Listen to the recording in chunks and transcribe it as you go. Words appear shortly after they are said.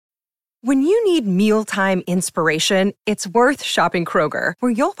When you need mealtime inspiration, it's worth shopping Kroger,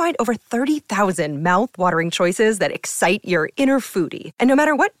 where you'll find over 30,000 mouth-watering choices that excite your inner foodie. And no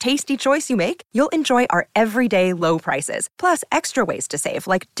matter what tasty choice you make, you'll enjoy our everyday low prices, plus extra ways to save,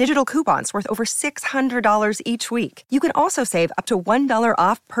 like digital coupons worth over $600 each week. You can also save up to $1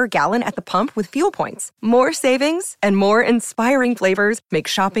 off per gallon at the pump with fuel points. More savings and more inspiring flavors make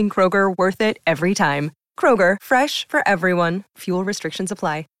shopping Kroger worth it every time. Kroger, fresh for everyone. Fuel restrictions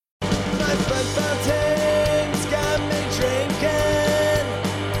apply. My football team's got me drinking.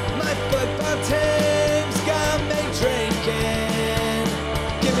 My football team's got me drinking.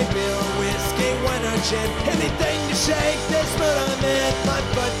 Give me beer, whiskey, wine or gin. Anything to shake this mood I'm in. My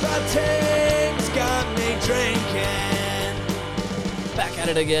football team's got me drinking. Back at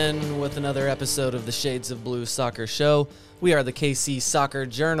it again with another episode of the Shades of Blue Soccer Show. We are the KC Soccer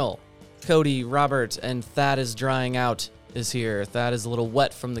Journal. Cody, Robert, and Thad is drying out is here. Thad is a little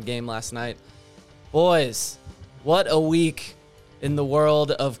wet from the game last night. Boys, what a week in the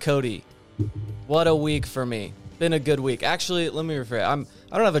world of Cody. What a week for me. Been a good week. Actually, let me rephrase.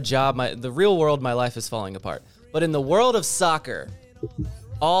 I don't have a job. The real world, my life is falling apart. But in the world of soccer,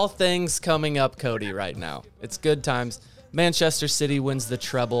 all things coming up Cody right now. It's good times. Manchester City wins the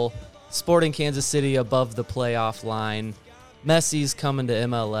treble. Sporting Kansas City above the playoff line. Messi's coming to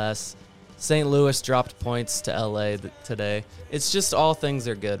MLS. St. Louis dropped points to LA today. It's just all things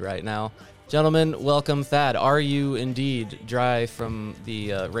are good right now. Gentlemen, welcome. Thad, are you indeed dry from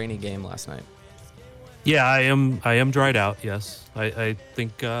the rainy game last night? Yeah, I am dried out, yes. I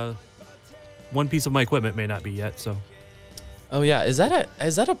think one piece of my equipment may not be yet, so. Oh, yeah. Is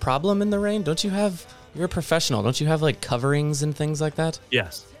that a problem in the rain? You're a professional. Don't you have, like, coverings and things like that?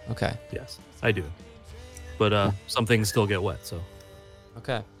 Yes. Okay. Yes, I do. But some things still get wet, so.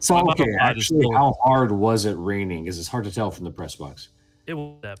 Okay. So, okay, actually, how hard was it raining? Because it's hard to tell from the press box. It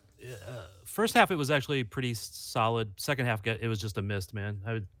was first half, it was actually pretty solid. Second half, it was just a mist, man.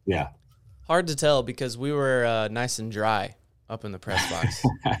 Yeah. Hard to tell because we were nice and dry up in the press box.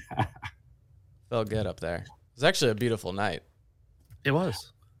 Felt good up there. It was actually a beautiful night. It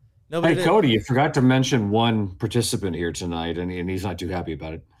was. Hey, Cody, you forgot to mention one participant here tonight, and he's not too happy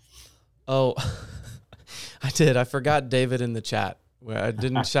about it. Oh, I did. I forgot David in the chat. Where I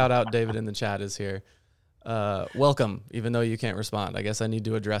didn't shout out David in the chat is here. Welcome, even though you can't respond. I guess I need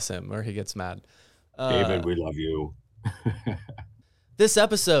to address him or he gets mad. David, we love you. This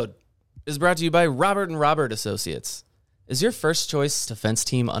episode is brought to you by Robert & Robert Associates. Is your first choice defense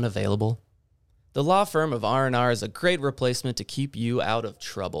team unavailable? The law firm of R&R is a great replacement to keep you out of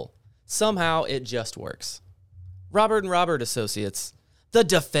trouble. Somehow it just works. Robert & Robert Associates. The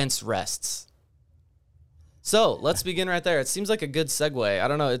defense rests. So let's begin right there. It seems like a good segue. I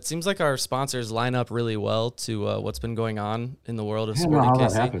don't know. It seems like our sponsors line up really well to what's been going on in the world of sporting. I don't know how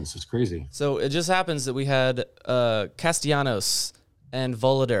that happens. It's crazy. So it just happens that we had Castellanos and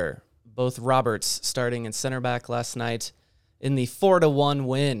Volader, both Roberts, starting in center back last night in the 4-1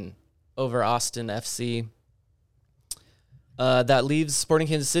 win over Austin FC. That leaves Sporting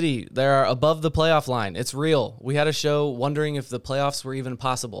Kansas City. They're above the playoff line. It's real. We had a show wondering if the playoffs were even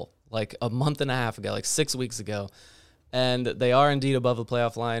possible, like a month and a half ago, like 6 weeks ago. And they are indeed above the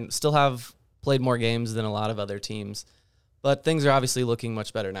playoff line. Still have played more games than a lot of other teams. But things are obviously looking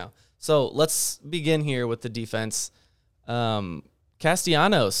much better now. So let's begin here with the defense.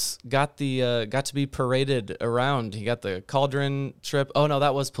 Castellanos got to be paraded around. He got the Cauldron trip. Oh, no,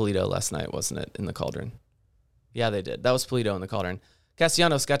 that was Polito last night, wasn't it, in the Cauldron? Yeah, they did. That was Polito in the Cauldron.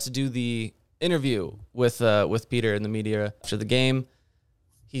 Castellanos got to do the interview with Peter in the media after the game.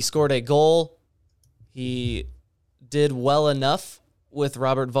 He scored a goal. He did well enough with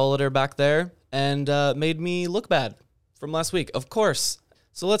Robert Volader back there and made me look bad from last week, of course.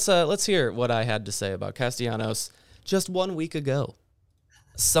 So let's hear what I had to say about Castellanos just 1 week ago.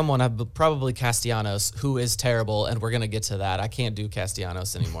 Probably Castellanos, who is terrible, and we're going to get to that. I can't do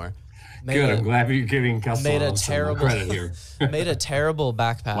Castellanos anymore. I'm glad you're giving Castellanos some credit here. Made a terrible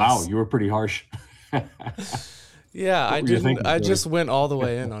back pass. Wow, you were pretty harsh. Yeah, I didn't. I just went all the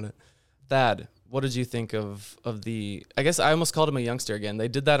way in on it. Thad, what did you think of the? I guess I almost called him a youngster again. They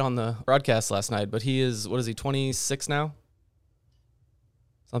did that on the broadcast last night, but he is 26 now?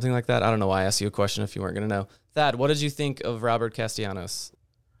 Something like that. I don't know why I asked you a question if you weren't going to know. Thad, what did you think of Robert Castellanos?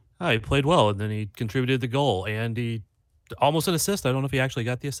 He played well, and then he contributed the goal, and he almost an assist. I don't know if he actually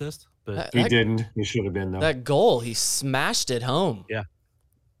got the assist, but he didn't. He should have been, though. That goal, he smashed it home. Yeah.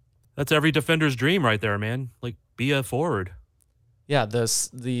 That's every defender's dream right there, man. Like, be a forward. Yeah,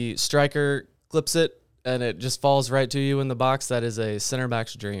 the striker clips it, and it just falls right to you in the box. That is a center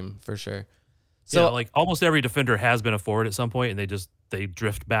back's dream for sure. So, yeah, like almost every defender has been a forward at some point, and they just they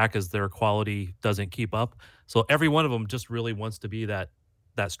drift back as their quality doesn't keep up. So every one of them just really wants to be that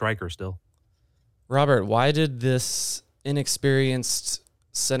striker still. Robert, why did this inexperienced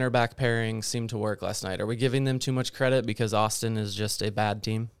center back pairing seem to work last night? Are we giving them too much credit because Austin is just a bad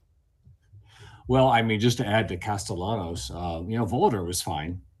team? Well, I mean, just to add to Castellanos, Volder was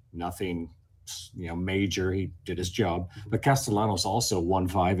fine. Nothing, major. He did his job. But Castellanos also won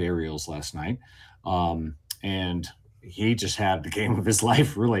 5 aerials last night. And he just had the game of his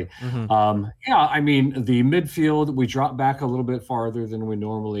life, really. I mean, the midfield, we dropped back a little bit farther than we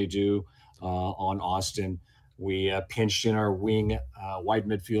normally do on Austin. We pinched in our wing wide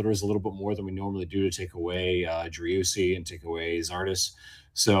midfielders a little bit more than we normally do to take away Driussi and take away Zardes.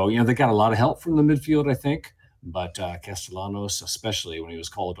 So, they got a lot of help from the midfield, I think. But Castellanos, especially when he was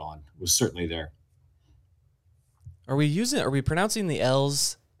called on, was certainly there. Are we pronouncing the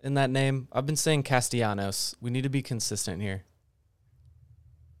L's in that name? I've been saying Castellanos. We need to be consistent here.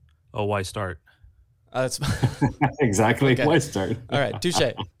 Oh, why start? That's exactly. Okay. Why start? All right,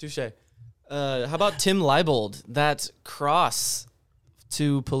 touche. How about Tim Leibold? That cross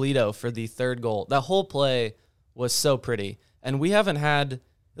to Polito for the 3rd goal. That whole play was so pretty. And we haven't had, at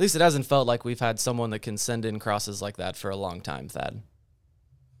least it hasn't felt like we've had someone that can send in crosses like that for a long time, Thad.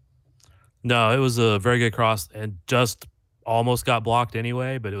 No, it was a very good cross and just almost got blocked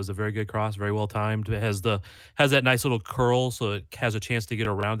anyway, but it was a very good cross, very well timed. It has that nice little curl, so it has a chance to get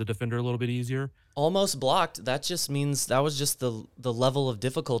around the defender a little bit easier. Almost blocked. That just means that was just the level of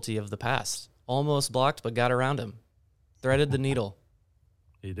difficulty of the pass. Almost blocked, but got around him. Threaded the needle.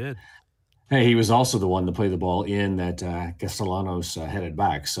 He did. Hey, he was also the one to play the ball in that Castellanos headed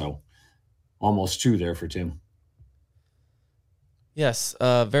back. So almost 2 there for Tim. Yes,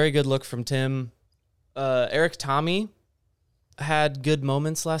 very good look from Tim. Eric Tommy had good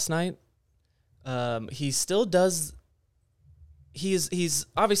moments last night. He still does. He's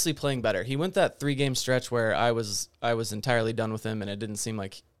obviously playing better. He went that 3-game stretch where I was entirely done with him, and it didn't seem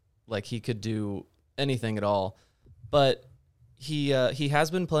like he could do anything at all. But he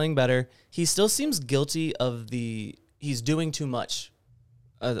has been playing better. He still seems guilty of he's doing too much.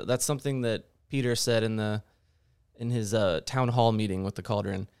 That's something that Peter said in his town hall meeting with the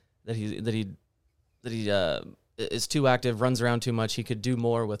Cauldron, that he is too active, runs around too much. He could do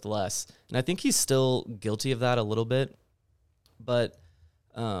more with less, and I think he's still guilty of that a little bit. But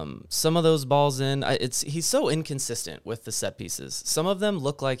some of those balls he's so inconsistent with the set pieces. Some of them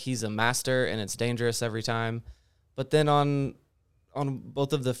look like he's a master and it's dangerous every time, but then on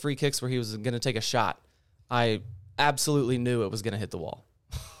both of the free kicks where he was going to take a shot, I absolutely knew it was going to hit the wall.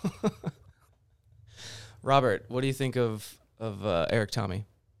 Robert, what do you think of Eric Tommy?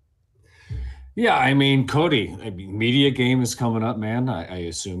 Yeah, I mean, Cody, media game is coming up, man. I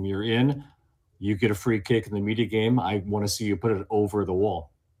assume you're in. You get a free kick in the media game. I want to see you put it over the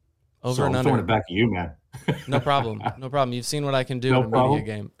wall. Over and I'm under. throwing it back at you, man. No problem. No problem. You've seen what I can do in a media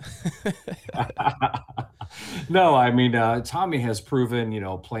game. No, I mean, Tommy has proven,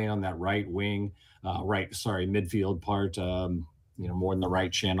 playing on that right wing, midfield part, more in the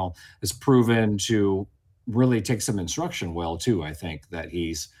right channel, has proven to really take some instruction well, too. I think that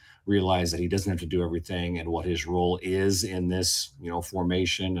he's realized that he doesn't have to do everything and what his role is in this,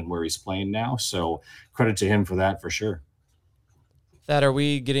 formation and where he's playing now. So credit to him for that, for sure. Thad, are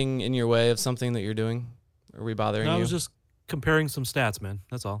we getting in your way of something that you're doing? Are we bothering you? I was just comparing some stats, man.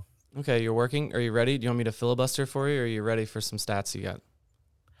 That's all. Okay, you're working. Are you ready? Do you want me to filibuster for you, or are you ready for some stats you got?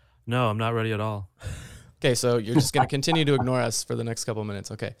 No, I'm not ready at all. Okay, so you're just going to continue to ignore us for the next couple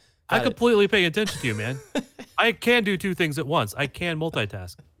minutes. Okay. I completely pay attention to you, man. I can do 2 things at once. I can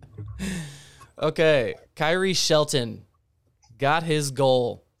multitask. Okay, Kyrie Shelton got his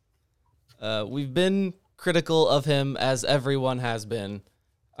goal. We've been critical of him, as everyone has been.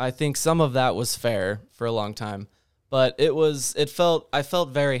 I think some of that was fair for a long time, but I felt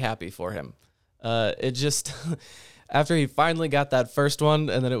very happy for him. It just after he finally got that first one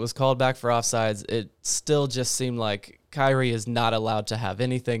and then it was called back for offsides, it still just seemed like Kyrie is not allowed to have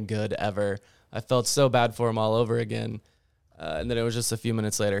anything good ever. I felt so bad for him all over again. And then it was just a few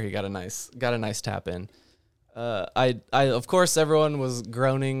minutes later, he got a nice tap in. I of course, everyone was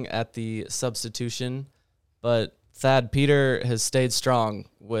groaning at the substitution, but Thad, Peter has stayed strong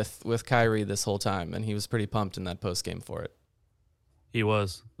with Kyrie this whole time, and he was pretty pumped in that post game for it. He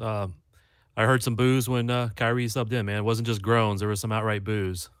was. I heard some boos when Kyrie subbed in, man. It wasn't just groans. There was some outright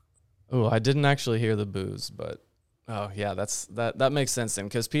boos. Oh, I didn't actually hear the boos, but oh yeah, that makes sense then,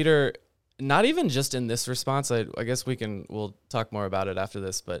 because Peter, not even just in this response, I guess we'll talk more about it after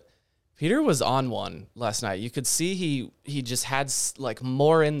this, but Peter was on one last night. You could see he just had like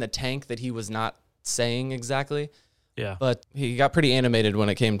more in the tank that he was not saying exactly. Yeah. But he got pretty animated when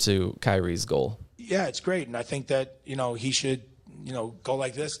it came to Kyrie's goal. Yeah, it's great, and I think that he should go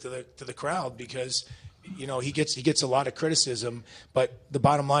like this to the crowd, because he gets a lot of criticism, but the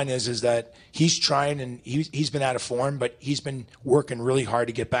bottom line is that he's trying, and he's been out of form, but he's been working really hard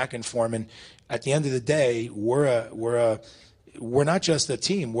to get back in form. And at the end of the day, we're not just a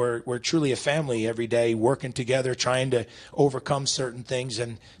team. We're truly a family every day, working together, trying to overcome certain things.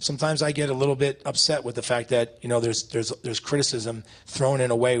 And sometimes I get a little bit upset with the fact that there's criticism thrown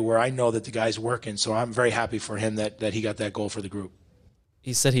in a way where I know that the guy's working. So I'm very happy for him that he got that goal for the group.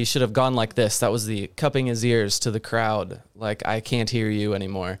 He said he should have gone like this. That was the cupping his ears to the crowd, like, I can't hear you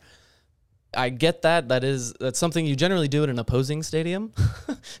anymore. I get that. That's something you generally do at an opposing stadium,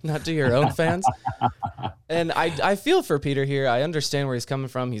 not to your own fans. And I feel for Peter here. I understand where he's coming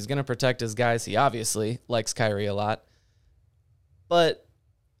from. He's going to protect his guys. He obviously likes Kyrie a lot. But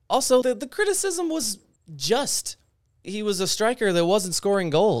also, the criticism was just. He was a striker that wasn't scoring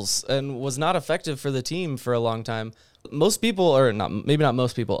goals and was not effective for the team for a long time. Most people, or not, maybe not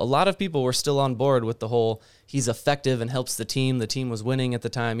most people, a lot of people were still on board with the whole he's effective and helps the team. The team was winning at the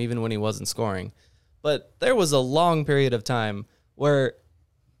time, even when he wasn't scoring. But there was a long period of time where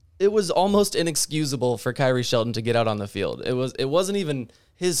it was almost inexcusable for Kyrie Shelton to get out on the field. It wasn't even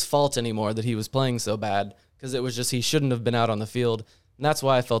his fault anymore that he was playing so bad, because it was just he shouldn't have been out on the field. And that's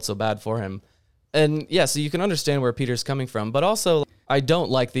why I felt so bad for him. And yeah, so you can understand where Peter's coming from, but also I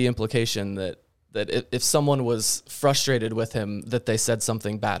don't like the implication that if someone was frustrated with him, that they said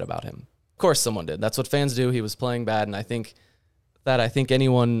something bad about him. Of course someone did. That's what fans do. He was playing bad, and I think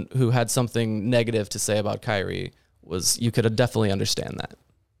anyone who had something negative to say about Kyrie you could definitely understand that.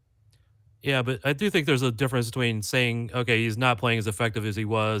 Yeah, but I do think there's a difference between saying, okay, he's not playing as effective as he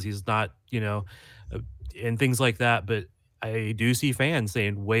was, he's not, and things like that, but I do see fans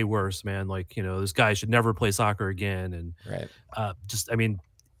saying way worse, man, like, this guy should never play soccer again, and right.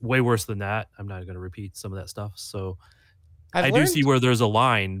 Way worse than that. I'm not going to repeat some of that stuff. So I do see where there's a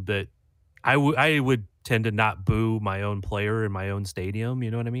line, but I would tend to not boo my own player in my own stadium. You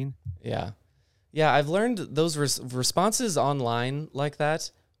know what I mean? Yeah. Yeah, I've learned those responses online like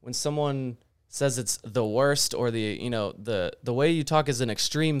that, when someone says it's the worst, or the way you talk is an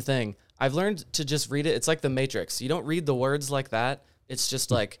extreme thing, I've learned to just read it. It's like the Matrix. You don't read the words like that. It's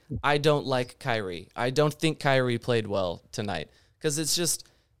just like, I don't like Kyrie. I don't think Kyrie played well tonight. Because it's just,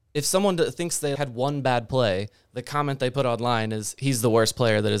 if someone thinks they had one bad play, the comment they put online is, he's the worst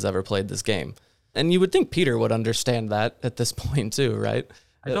player that has ever played this game. And you would think Peter would understand that at this point too, right?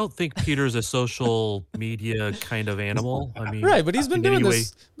 I don't think Peter's a social media kind of animal. I mean, right, but he's been doing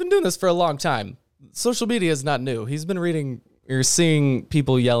this for a long time. Social media is not new. He's been reading or seeing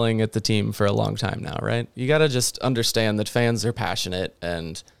people yelling at the team for a long time now, right? You got to just understand that fans are passionate,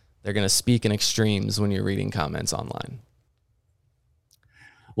 and they're going to speak in extremes when you're reading comments online.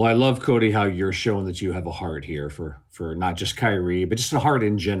 Well, I love, Cody, how you're showing that you have a heart here for not just Kyrie, but just a heart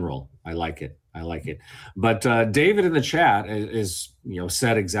in general. I like it. But David in the chat is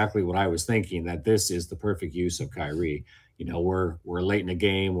said exactly what I was thinking, that this is the perfect use of Kyrie. We're late in the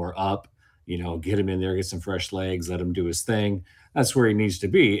game, we're up, get him in there, get some fresh legs, let him do his thing. That's where he needs to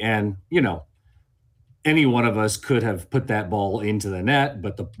be. And, any one of us could have put that ball into the net,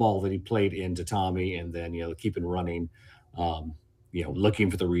 but the ball that he played into Tommy, and then, keeping running,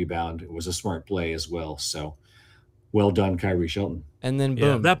 looking for the rebound, it was a smart play as well. So well done, Kyrie Shelton. And then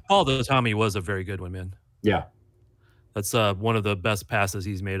boom. That ball to Tommy was a very good one, man. Yeah. That's one of the best passes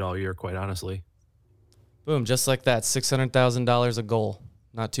he's made all year, quite honestly. Boom, just like that, $600,000 a goal.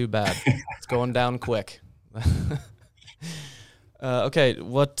 Not too bad. It's going down quick. Okay,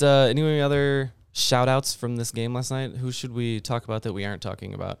 what any other shout-outs from this game last night? Who should we talk about that we aren't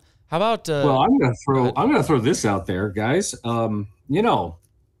talking about? How about well, I'm gonna throw this out there, guys. I'm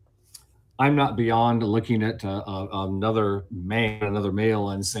not beyond looking at another male,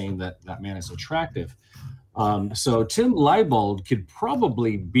 and saying that man is attractive. So Tim Leibold could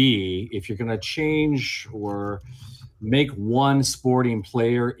probably be, if you're going to change or make one sporting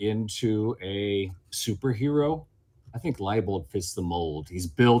player into a superhero, I think Leibold fits the mold. He's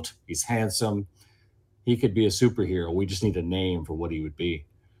built, he's handsome. He could be a superhero. We just need a name for what he would be.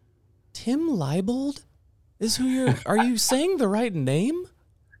 Tim Leibold is who you're. Are you saying the right name?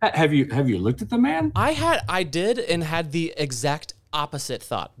 Have you looked at the man? I did, and had the exact opposite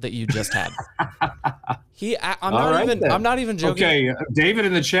thought that you just had. I'm not even joking. Okay, David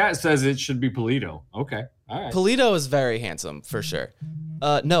in the chat says it should be Polito. Okay, all right. Polito is very handsome for sure.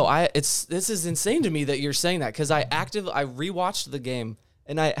 No, this is insane to me that you're saying that, because I rewatched the game,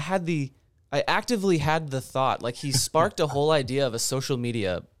 and I actively had the thought, like, he sparked a whole idea of a social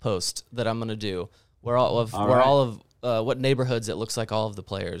media post that I'm gonna do where all of what neighborhoods it looks like all of the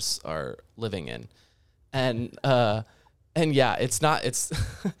players are living in, and yeah, it's not. It's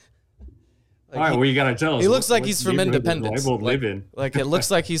all right, what you got to tell us? He looks like what he's from neighborhood does Independence. Leibold live in? Like it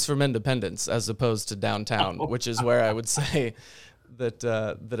looks like he's from Independence as opposed to downtown, which is where I would say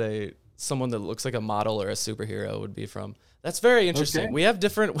that someone that looks like a model or a superhero would be from. That's very interesting. Okay. We have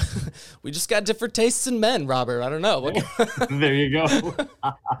different. We just got different tastes in men, Robert. I don't know. There you go.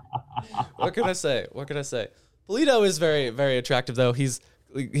 What can I say? Polito is very, very attractive, though.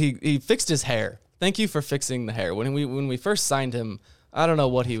 He fixed his hair. Thank you for fixing the hair. When we first signed him, I don't know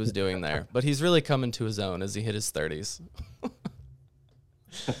what he was doing there, but he's really coming to his own as he hit his 30s.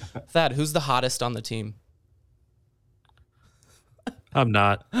 Thad, who's the hottest on the team? I'm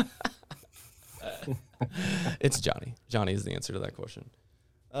not. It's Johnny. Johnny is the answer to that question.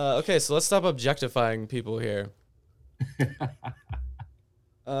 Okay, so let's stop objectifying people here.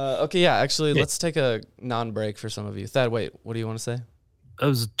 Okay, yeah, actually, let's take a non-break for some of you. Thad, wait, what do you want to say? I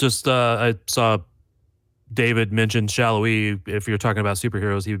was just, I saw David mention Shallowy. If you're talking about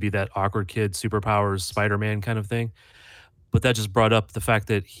superheroes, he would be that awkward kid, superpowers, Spider-Man kind of thing. But that just brought up the fact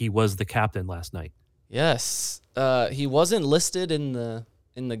that he was the captain last night. Yes, he wasn't listed in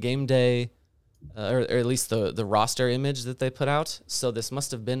the game day, or at least the roster image that they put out. So this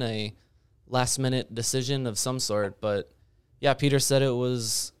must have been a last-minute decision of some sort. But yeah, Peter said it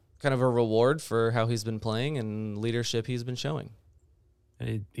was kind of a reward for how he's been playing and leadership he's been showing.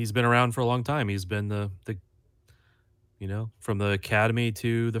 He's been around for a long time. He's been the from the academy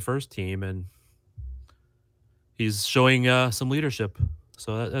to the first team, and he's showing some leadership.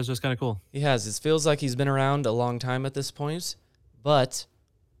 So that's just kind of cool. He has. It feels like he's been around a long time at this point, but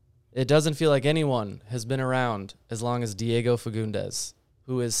it doesn't feel like anyone has been around as long as Diego Fagundes,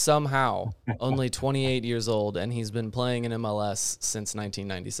 who is somehow only 28 years old, and he's been playing in MLS since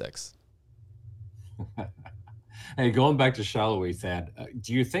 1996. Hey, going back to Shallowy, Thad,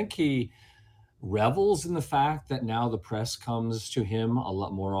 do you think he revels in the fact that now the press comes to him a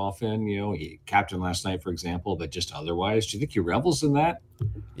lot more often? You know, he captained last night, for example, but just otherwise. Do you think he revels in that?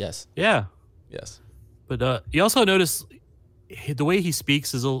 Yes. Yeah. Yes. But you also notice the way he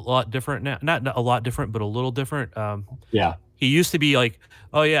speaks is a lot different now. Not a lot different, but a little different. Yeah. He used to be like,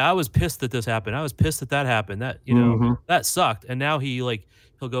 "Oh yeah, I was pissed that this happened. I was pissed that happened. That that sucked." And now he'll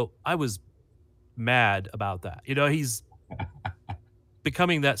go, "I was mad about that." He's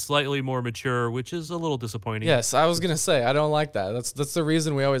becoming that slightly more mature, which is a little disappointing. Yes, I was gonna say I don't like that. That's the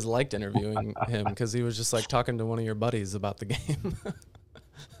reason we always liked interviewing him, because he was just like talking to one of your buddies about the game.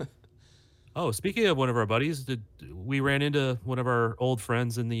 Oh, speaking of one of our buddies, we ran into one of our old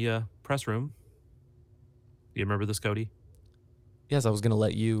friends in the press room. You remember this, Cody? Yes, I was gonna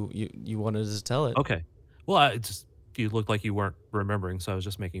let you wanted to tell it. Okay. Well, you looked like you weren't remembering, so I was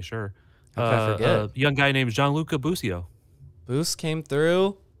just making sure. How could I forget? A young guy named Gianluca Busio. Boost came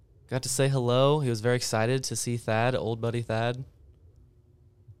through, got to say hello. He was very excited to see Thad, old buddy Thad.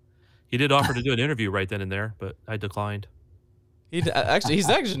 He did offer to do an interview right then and there, but I declined. He's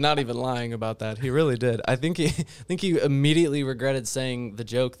actually not even lying about that. He really did. I think he immediately regretted saying the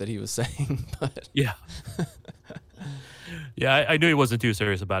joke that he was saying. But yeah, yeah, I knew he wasn't too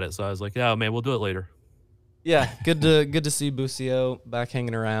serious about it, so I was like, "Yeah, man, we'll do it later." Yeah, good to see Busio back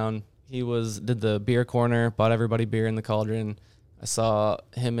hanging around. He did the beer corner, bought everybody beer in the Cauldron. I saw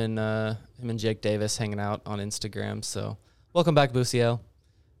him and Jake Davis hanging out on Instagram. So welcome back, Busio.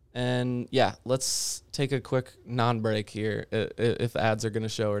 And yeah, let's take a quick non-break here, if ads are going to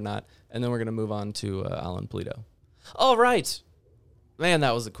show or not, and then we're going to move on to Alan Polito. All right, man,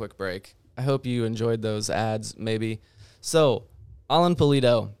 that was a quick break. I hope you enjoyed those ads, maybe. So, Alan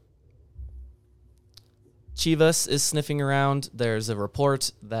Polito. Chivas is sniffing around. There's a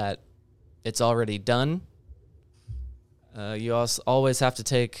report that it's already done. You also always have to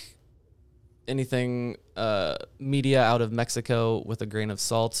take anything media out of Mexico with a grain of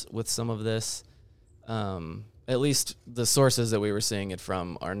salt with some of this. At least the sources that we were seeing it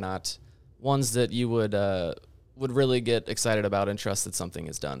from are not ones that you would really get excited about and trust that something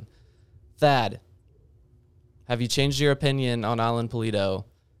is done. Thad, have you changed your opinion on Alan Polito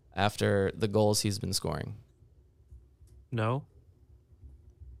after the goals he's been scoring? No.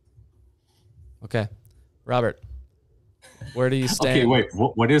 Okay. Robert, where do you stand? Okay, wait.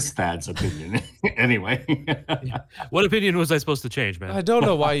 What is Thad's opinion? Anyway. What opinion was I supposed to change, man? I don't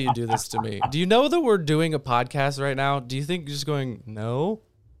know why you do this to me. Do you know that we're doing a podcast right now? Do you think just going, no,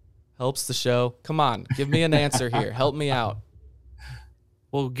 helps the show? Come on, give me an answer here. Help me out.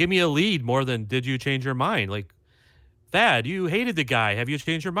 Well, give me a lead more than did you change your mind? Like, Thad, you hated the guy. Have you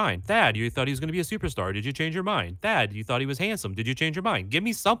changed your mind? Thad, you thought he was going to be a superstar. Did you change your mind? Thad, you thought he was handsome. Did you change your mind? Give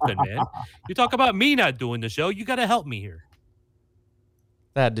me something, man. You talk about me not doing the show. You got to help me here.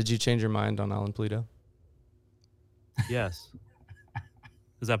 Thad, did you change your mind on Alan Pulido? Yes.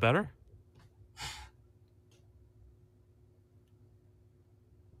 Is that better?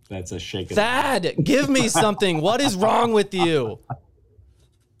 That's a shake. Thad, give me something. What is wrong with you?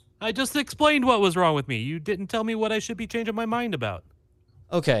 I just explained what was wrong with me. You didn't tell me what I should be changing my mind about.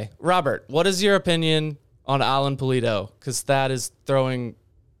 Okay, Robert, what is your opinion on Alan Pulido? Because Thad is throwing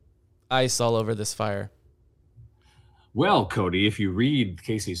ice all over this fire. Well, Cody, if you read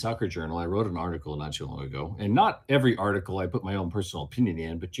KC Soccer Journal, I wrote an article not too long ago, and not every article I put my own personal opinion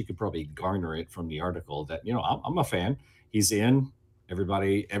in, but you could probably garner it from the article that, I'm a fan. He's in.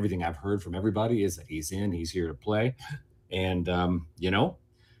 Everything I've heard from everybody is that he's in, he's here to play. And,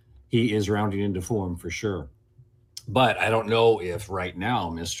 he is rounding into form for sure. But I don't know if right now,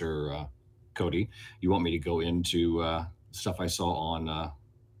 Mr. Cody, you want me to go into stuff I saw on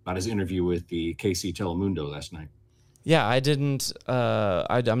about his interview with the KC Telemundo last night. Yeah, I didn't.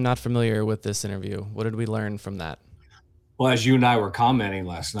 I'm not familiar with this interview. What did we learn from that? Well, as you and I were commenting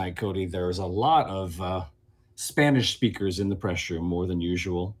last night, Cody, there was a lot of Spanish speakers in the press room, more than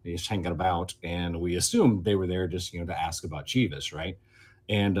usual. They just hanging about, and we assumed they were there just to ask about Chivas, right?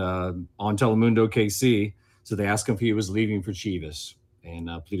 And on Telemundo KC, so they asked him if he was leaving for Chivas, and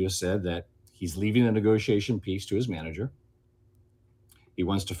Pulido said that he's leaving the negotiation piece to his manager. He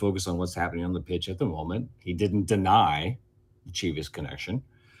wants to focus on what's happening on the pitch at the moment. He didn't deny the Chivas connection.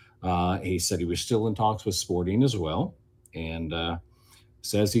 He said he was still in talks with Sporting as well, and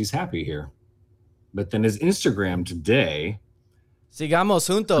says he's happy here. But then his Instagram today, Sigamos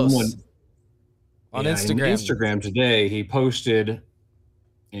juntos on Instagram. In Instagram today, he posted,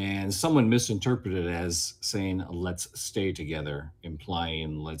 and someone misinterpreted it as saying "let's stay together,"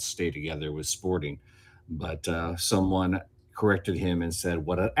 implying "let's stay together" with Sporting. But someone corrected him and said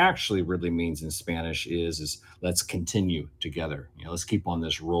what it actually really means in Spanish is let's continue together. Let's keep on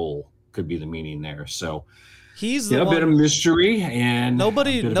this roll. Could be the meaning there. So he's a bit of mystery and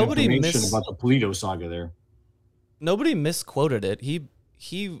nobody about the Pulido saga there. Nobody misquoted it.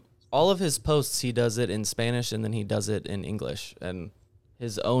 He all of his posts he does it in Spanish and then he does it in English, and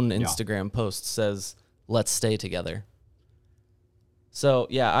his own Instagram post says "let's stay together." So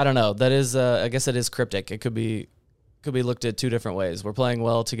yeah, I don't know. That is I guess it is cryptic. It could be looked at two different ways. We're playing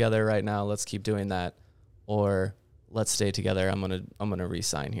well together right now. Let's keep doing that, or let's stay together. I'm gonna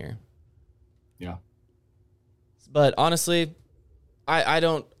re-sign here. Yeah. But honestly,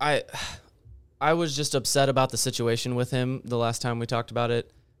 I was just upset about the situation with him the last time we talked about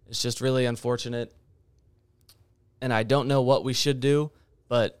it. It's just really unfortunate, and I don't know what we should do.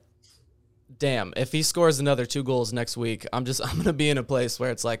 But damn, if he scores another 2 goals next week, I'm going to be in a place where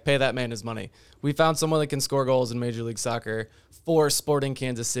it's like, pay that man his money. We found someone that can score goals in Major League Soccer for Sporting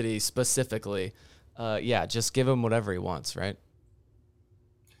Kansas City specifically. Just give him whatever he wants, right?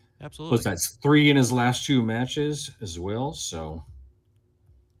 Absolutely. Plus, that's 3 in his last 2 matches as well. So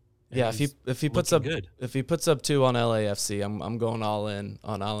yeah, if he puts up good. If he puts up 2 on LAFC, I'm going all in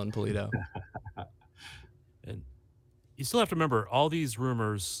on Alan Pulido. And you still have to remember all these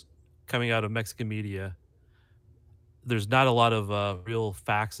rumors coming out of Mexican media. There's not a lot of real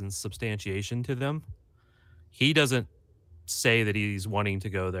facts and substantiation to them. He doesn't say that he's wanting to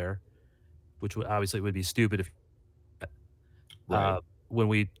go there, which obviously would be stupid if. Right. When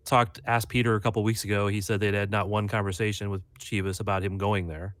we asked Peter a couple weeks ago, he said they'd had not one conversation with Chivas about him going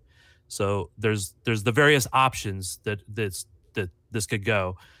there. So there's the various options that this could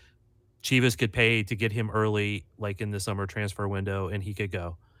go. Chivas could pay to get him early, like in the summer transfer window, and he could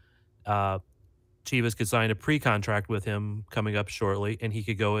go. Chivas could sign a pre-contract with him coming up shortly, and he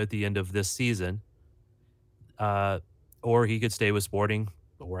could go at the end of this season. Or he could stay with Sporting,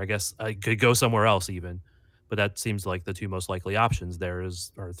 or I guess I could go somewhere else even. But that seems like the 2 most likely options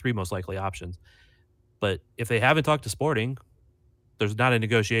or 3 most likely options. But if they haven't talked to Sporting, there's not a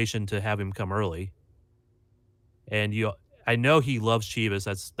negotiation to have him come early. And I know he loves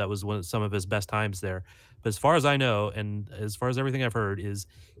Chivas. That was some of his best times there. But as far as I know, and as far as everything I've heard, is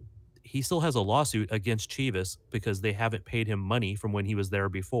he still has a lawsuit against Chivas because they haven't paid him money from when he was there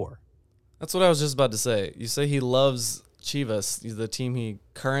before. That's what I was just about to say. You say he loves Chivas, the team he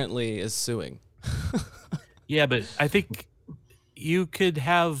currently is suing. Yeah, but I think you could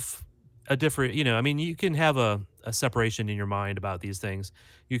have a different, you can have a separation in your mind about these things.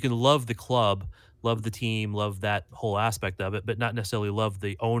 You can love the club, love the team, love that whole aspect of it, but not necessarily love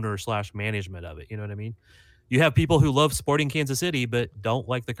the owner / management of it. You know what I mean? You have people who love Sporting Kansas City, but don't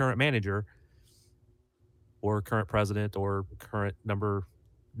like the current manager. And, you know, I know he loves Chivas. That's what was some of his best times there. But as far as everything I've heard, is he still has a lawsuit against Chivas because they haven't paid him money from when he was there before. Yeah, or current president or current number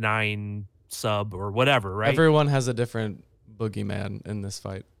 9 sub or whatever, right? Everyone has a different boogeyman in this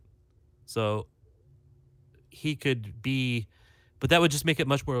fight. So he could be, but that would just make it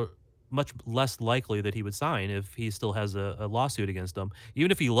much less likely that he would sign if he still has a lawsuit against him.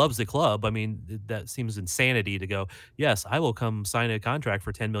 Even if he loves the club, I mean, that seems insanity to go, yes, I will come sign a contract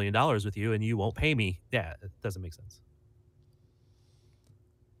for $10 million with you and you won't pay me. Yeah, it doesn't make sense.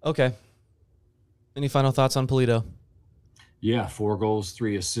 Okay. Any final thoughts on Pulido? Yeah, 4 goals,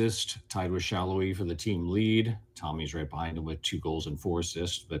 3 assists, tied with Shallowy for the team lead. Tommy's right behind him with 2 goals and 4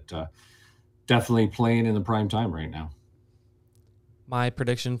 assists, but definitely playing in the prime time right now. My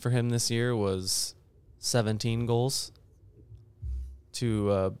prediction for him this year was 17 goals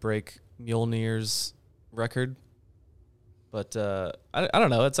to break Mjolnir's record. But I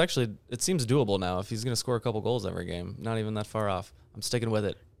don't know. It seems doable now if he's going to score a couple goals every game. Not even that far off. I'm sticking with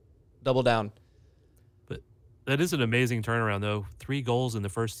it. Double down. That is an amazing turnaround, though. 3 goals in the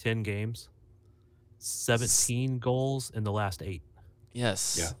first 10 games, 17 goals in the last 8.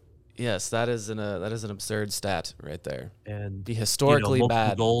 Yes. Yeah. Yes, that is an absurd stat right there. And The historically multiple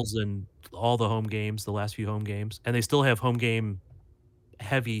bad goals in all the home games, the last few home games, and they still have home game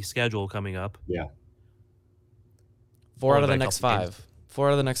heavy schedule coming up. Yeah. 4 out of the by a next couple 5. 4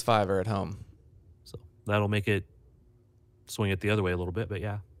 out of the next 5 are at home. So that'll make it swing it the other way a little bit, but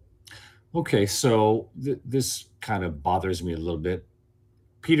yeah. Okay, so this kind of bothers me a little bit.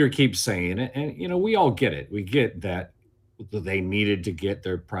 Peter keeps saying it, and we all get it. We get that they needed to get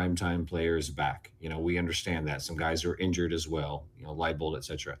their primetime players back. We understand that. Some guys are injured as well, Leibold,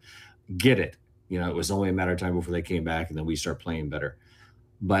 etc. Get it. It was only a matter of time before they came back, and then we start playing better.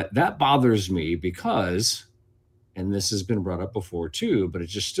 But that bothers me because, and this has been brought up before too, but it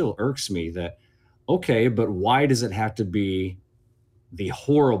just still irks me that, okay, but why does it have to be the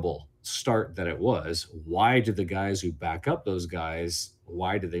horrible start that it was? Why do the guys who back up those guys,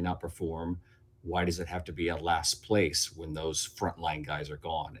 why do they not perform? Why does it have to be a last place when those frontline guys are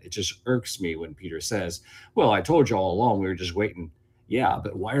gone? It just irks me when Peter says, well, I told you all along, we were just waiting. Yeah,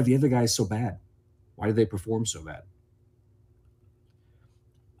 but why are the other guys so bad? Why do they perform so bad?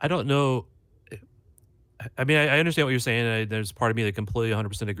 I don't know. I mean, I understand what you're saying. There's part of me that completely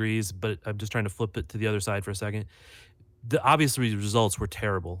 100% agrees, but I'm just trying to flip it to the other side for a second. The obvious results were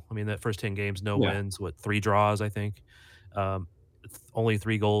terrible. I mean, that first 10 games, no wins, 3 draws, I think. Only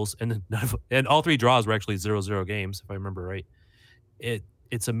 3 goals, and all 3 draws were actually 0-0 games, if I remember right.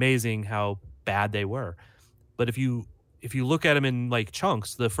 It's amazing how bad they were. But if you look at them in like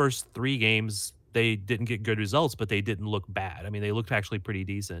chunks, the first 3 games they didn't get good results, but they didn't look bad. I mean, they looked actually pretty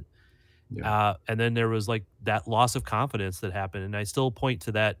decent. Yeah. And then there was like that loss of confidence that happened, and I still point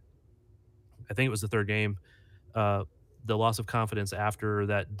to that. I think it was the 3rd game. The loss of confidence after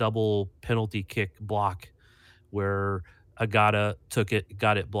that double penalty kick block where Agata took it,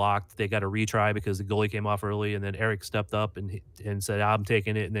 got it blocked. They got a retry because the goalie came off early, and then Eric stepped up and said, I'm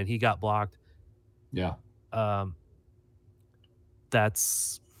taking it, and then he got blocked. Yeah.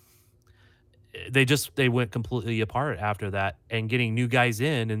 They went completely apart after that, and getting new guys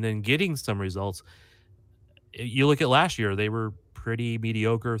in and then getting some results. You look at last year, they were pretty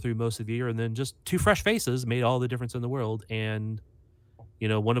mediocre through most of the year, and then just 2 fresh faces made all the difference in the world. And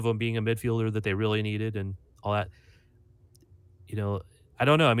one of them being a midfielder that they really needed and all that. I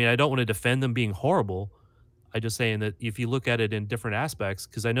don't know. I mean, I don't want to defend them being horrible. I'm just saying that if you look at it in different aspects,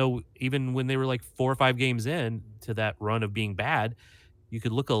 because I know even when they were like 4 or 5 games in to that run of being bad, you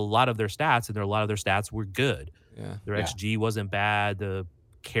could look at a lot of their stats, and a lot of their stats were good. Yeah. Their XG wasn't bad. The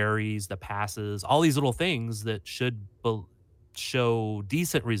carries, the passes, all these little things that should show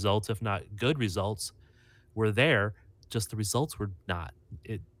decent results, if not good results, were there. Just the results were not.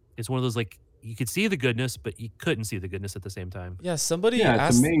 It's one of those, like, you could see the goodness, but you couldn't see the goodness at the same time. Yeah, somebody Yeah, it's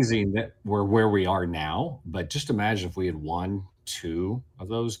asked... amazing that we're where we are now, but just imagine if we had won 2 of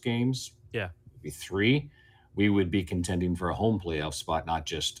those games, maybe 3, we would be contending for a home playoff spot, not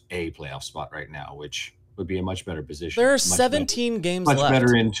just a playoff spot right now, which would be a much better position. There are Much 17 games much left.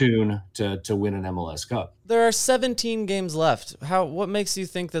 better in tune to win an MLS Cup. There are 17 games left. What makes you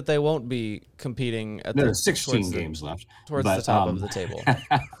think that they won't be competing at There the are 16 towards games left. towards but, the top of the table?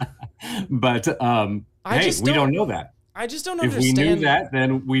 But we don't know that. I just don't If understand. we knew that,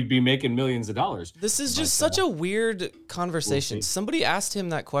 then we'd be making millions of dollars. This is just such a weird conversation. We'll see. Somebody asked him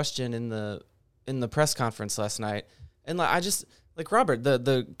that question in the press conference last night, and Robert,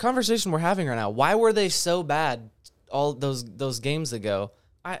 the conversation we're having right now. Why were they so bad all those games ago?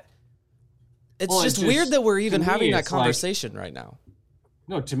 It's just weird that we're even having that conversation right now.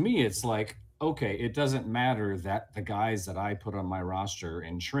 No, to me, it's like, okay, it doesn't matter that the guys that I put on my roster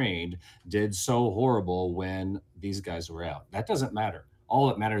and trained did so horrible when these guys were out. That doesn't matter. All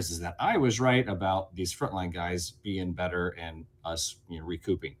that matters is that I was right about these frontline guys being better and us,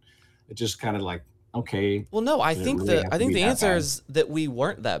 recouping. It just kind of like, okay. Well, no, I did it think really have to be the that answer bad? is that we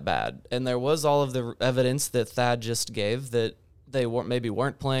weren't that bad, and there was all of the evidence that Thad just gave that they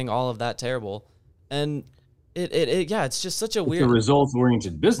weren't playing all of that terrible, and it's just such a It's weird. a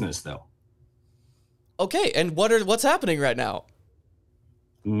results-oriented business, though. Okay, and what's happening right now?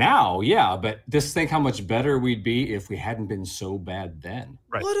 Now, yeah, but just think how much better we'd be if we hadn't been so bad then.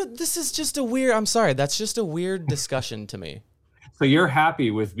 Right. This is just a weird. I'm sorry, that's just a weird discussion to me. So you're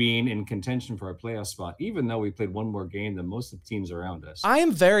happy with being in contention for a playoff spot, even though we played one more game than most of the teams around us. I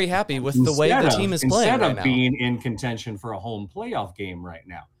am very happy with the way the team is playing Instead right of now. being in contention for a home playoff game right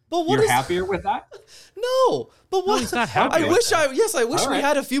now. But what You're is- happier with that? No, but what? he's not happy I with wish that. I wish All we right.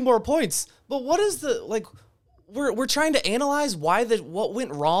 had a few more points. But what is the like? We're trying to analyze what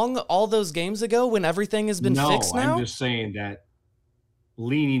went wrong all those games ago when everything has been fixed now. I'm just saying that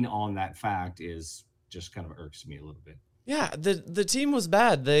leaning on that fact is just kind of irks me a little bit. Yeah, the team was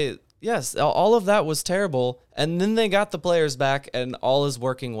bad. All of that was terrible, and then they got the players back, and all is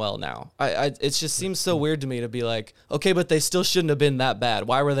working well now. It just seems so weird to me to be like, okay, but they still shouldn't have been that bad.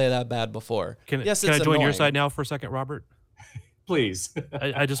 Why were they that bad before? Can yes, I it's join your annoying. side now for a second, Robert? Please.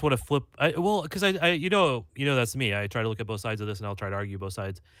 I just want to flip. Because I you know that's me. I try to look at both sides of this, and I'll try to argue both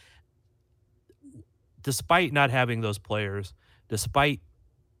sides. Despite not having those players, despite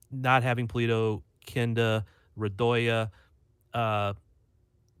not having Polito, Kinda, Radoya,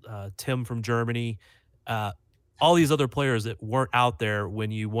 Tim from Germany, all these other players that weren't out there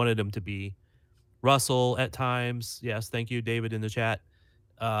when you wanted them to be. Russell at times. Yes, thank you, David, in the chat.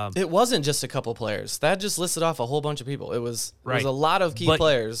 It wasn't just a couple players. That just listed off a whole bunch of people. It was Right. a lot of key But-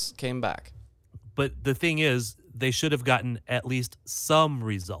 players came back. But the thing is, they should have gotten at least some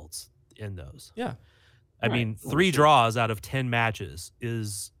results in those. Yeah. I Right. mean, Well, 3 sure. draws out of 10 matches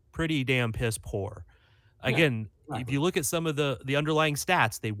is pretty damn piss poor. Again, if exactly. you look at some of the underlying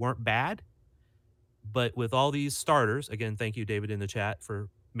stats, they weren't bad. But with all these starters, again, thank you, David, in the chat for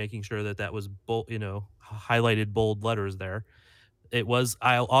making sure that was highlighted bold letters there. It was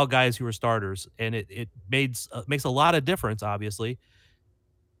all guys who were starters, and it makes a lot of difference, obviously.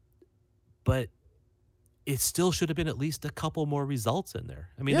 But it still should have been at least a couple more results in there.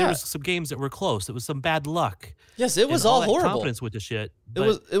 I mean, there Yeah. was some games that were close. It was some bad luck. Yes, it was and all that horrible. confidence with the shit.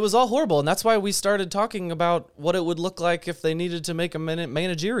 It was all horrible, and that's why we started talking about what it would look like if they needed to make a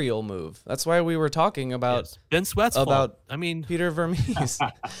managerial move. That's why we were talking about Ben Sweat's about- fault. I mean, Peter Vermees.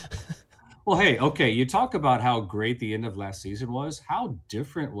 Well, hey, okay, you talk about how great the end of last season was. How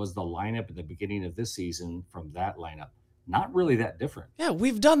different was the lineup at the beginning of this season from that lineup? Not really that different. Yeah,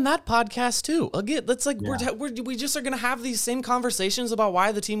 we've done that podcast too. Again, that's like Yeah. we just are gonna have these same conversations about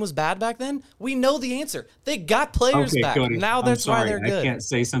why the team was bad back then. We know the answer. They got players Okay, back. Cody, Now I'm that's why sorry. they're good. I can't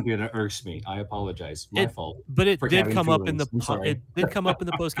say something that irks me. I apologize. My fault. But it for did having come up in the feelings. I'm sorry. it did come up in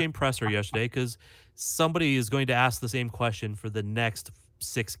the post game presser yesterday because somebody is going to ask the same question for the next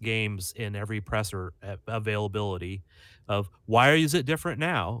 6 games in every presser availability of why is it different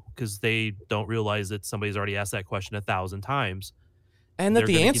now? Because they don't realize that somebody's already asked that question 1,000 times. And that They're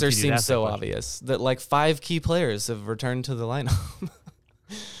the gonna answer continue to seems ask that so question. obvious that like 5 key players have returned to the lineup.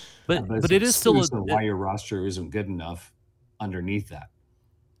 But it's it is still excuse of why your roster isn't good enough underneath that.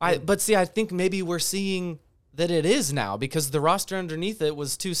 But see, I think maybe we're seeing that it is now because the roster underneath it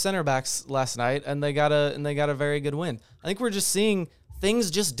was 2 center backs last night, and they got a very good win. I think we're just seeing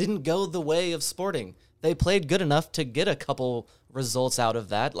things just didn't go the way of Sporting. They played good enough to get a couple results out of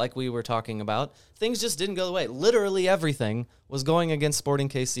that, like we were talking about. Things just didn't go the way. Literally everything was going against Sporting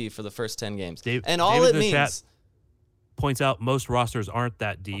KC for the first 10 games, and all David it in the chat means points out most rosters aren't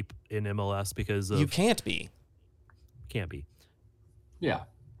that deep in MLS because of you can't be. can't be. Yeah.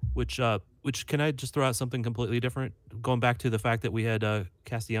 Which can I just throw out something completely different? Going back to the fact that we had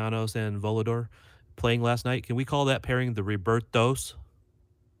Castellanos and Volador playing last night, can we call that pairing the Robertos?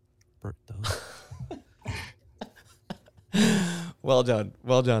 Well done.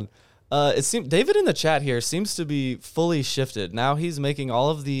 Well done. It seems David in the chat here seems to be fully shifted. Now he's making all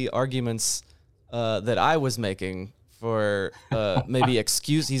of the arguments that I was making for maybe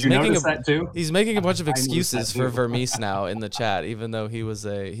excuse. He's Did you making notice that too? He's making a bunch of I noticed excuses that for too. Vermees now in the chat, even though he was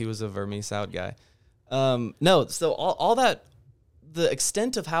a Vermees out guy. No, so all that, the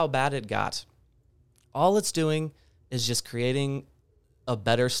extent of how bad it got, all it's doing is just creating a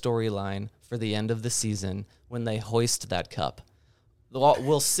better storyline for the end of the season when they hoist that cup.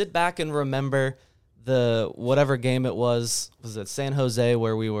 We'll sit back and remember the whatever game it was it San Jose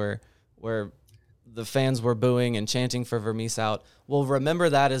where we were where the fans were booing and chanting for Vermees out. We'll remember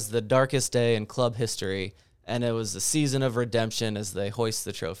that as the darkest day in club history, and it was the season of redemption as they hoist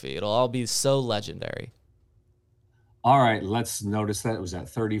the trophy. It'll all be so legendary. All right, let's notice that it was at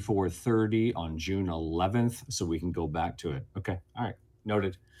 34:30 on June 11th, so we can go back to it. Okay, all right,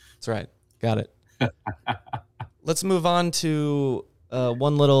 noted. That's right. Got it. Let's move on to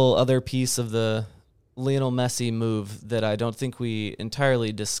one little other piece of the Lionel Messi move that I don't think we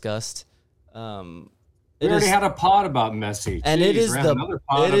entirely discussed. We already had a pod about Messi. And Jeez, it is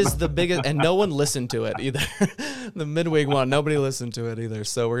the the biggest, and no one listened to it either. The midweek one, nobody listened to it either.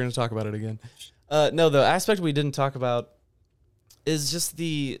 So we're going to talk about it again. No, the aspect we didn't talk about is just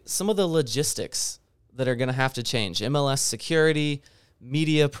some of the logistics that are going to have to change. MLS security,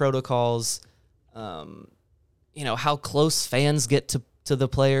 media protocols, how close fans get to the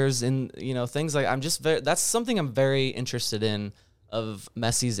players, and things like that's something I'm very interested in of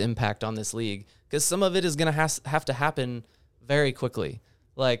Messi's impact on this league, because some of it is going to have to happen very quickly.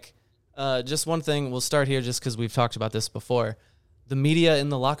 Like, just one thing, we'll start here just because we've talked about this before. The media in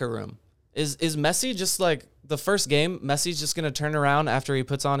the locker room. Is Messi just like the first game, Messi's just going to turn around after he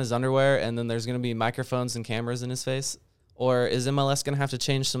puts on his underwear and then there's going to be microphones and cameras in his face? Or is MLS going to have to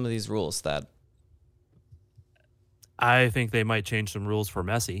change some of these rules, Thad? I think they might change some rules for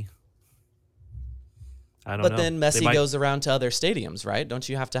Messi. I don't know. But then Messi goes around to other stadiums, right? Don't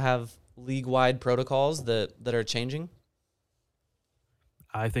you have to have league-wide protocols that are changing?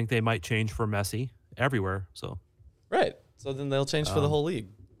 I think they might change for Messi everywhere. So right. So then they'll change for the whole league.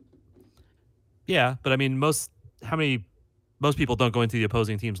 Yeah, but I mean, most people don't go into the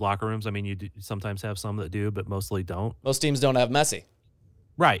opposing team's locker rooms. I mean, you sometimes have some that do, but mostly don't. Most teams don't have Messi.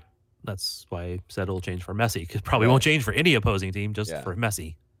 Right. That's why I said it'll change for Messi, because probably won't change for any opposing team, just for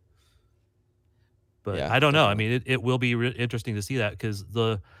Messi. But I don't know. I mean, it will be interesting to see that, because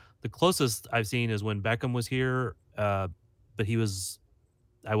the closest I've seen is when Beckham was here, but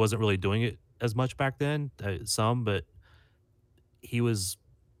I wasn't really doing it as much back then. But he was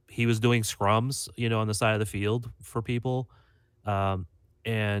doing scrums, on the side of the field for people.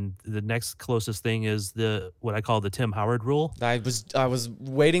 And the next closest thing is what I call the Tim Howard rule. I was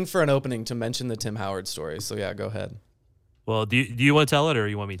waiting for an opening to mention the Tim Howard story. So yeah, go ahead. Well, do you want to tell it, or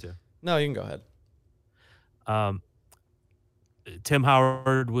you want me to? No, you can go ahead. Tim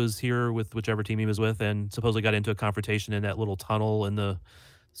Howard was here with whichever team he was with, and supposedly got into a confrontation in that little tunnel in the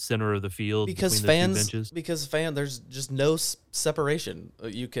center of the field because between the two benches. There's just no separation.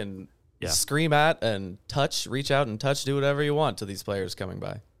 You can scream at and touch, reach out and touch, do whatever you want to these players coming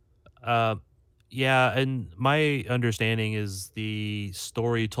by. And my understanding is the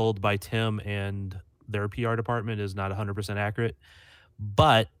story told by Tim and their PR department is not 100% accurate,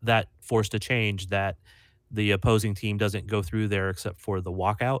 but that forced a change that the opposing team doesn't go through there except for the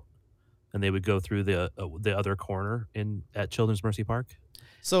walkout, and they would go through the other corner at Children's Mercy Park.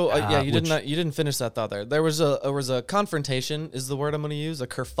 So you didn't finish that thought there. There was a confrontation, is the word I'm going to use, a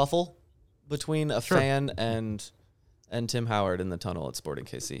kerfuffle between a fan and Tim Howard in the tunnel at Sporting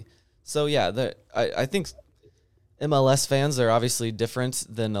KC. So yeah, I think MLS fans are obviously different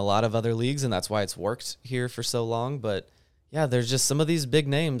than a lot of other leagues, and that's why it's worked here for so long. But yeah, there's just some of these big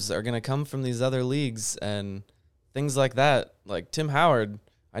names are going to come from these other leagues and things like that. Like Tim Howard,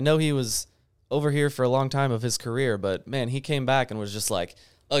 I know he was over here for a long time of his career, but man, he came back and was just like,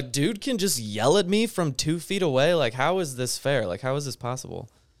 a dude can just yell at me from 2 feet away? Like, how is this fair? Like, how is this possible?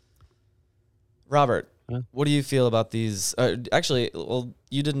 Robert, what do you feel about these? Actually, well,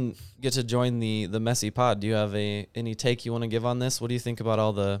 you didn't get to join the Messi pod. Do you have any take you want to give on this? What do you think about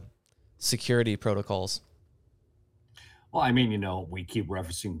all the security protocols? Well, I mean, we keep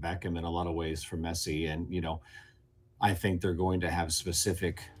referencing Beckham in a lot of ways for Messi, and, I think they're going to have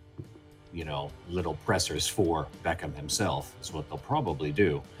specific, little pressers for Beckham himself is what they'll probably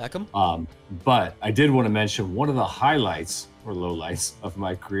do. Beckham? But I did want to mention one of the highlights or lowlights of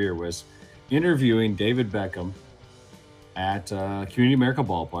my career was interviewing David Beckham at Community America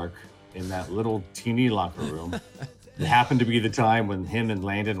Ballpark in that little teeny locker room. It happened to be the time when him and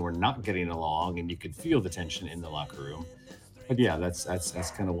Landon were not getting along, and you could feel the tension in the locker room. But yeah, that's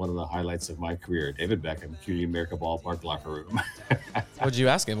kind of one of the highlights of my career. David Beckham, Community America Ballpark locker room. What did you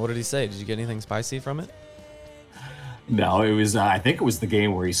ask him? What did he say? Did you get anything spicy from it? No, it was. I think it was the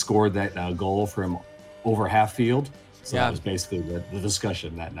game where he scored that goal from over half field. So that was basically the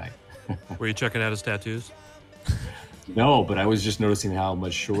discussion that night. Were you checking out his tattoos? No, but I was just noticing how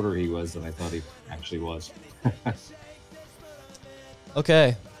much shorter he was than I thought he actually was.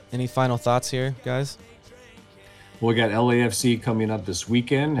 Okay. Any final thoughts here, guys? We got LAFC coming up this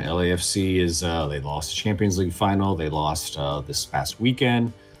weekend. LAFC is they lost the Champions League final. They lost this past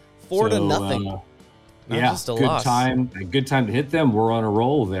weekend. 4-0. Not Yeah, just a good loss. good time to hit them. We're on a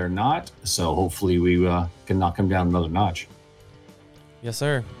roll. They're not. So hopefully we can knock them down another notch. Yes,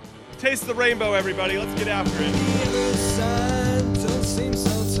 sir. Taste the rainbow, everybody. Let's get after it. Either side don't seem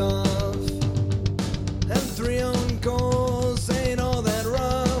so tough, and 3 own goals ain't all that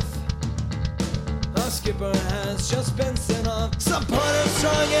rough. Our skipper has just been sent off. Supporters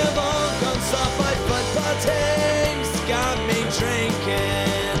strong have all gone soft. My football team's got me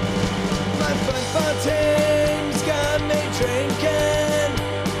drinking. My football team's got me drinking.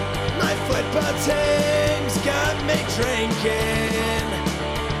 My football team's got me drinking.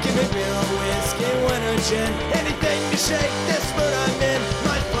 Give me beer or whiskey, wine or gin, anything to shake this mood I'm in.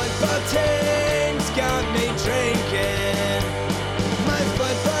 My football team's got me drinking. My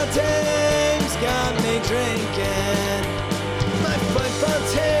football team's got me drinking. My football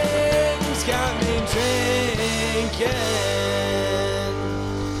team's got me drinking.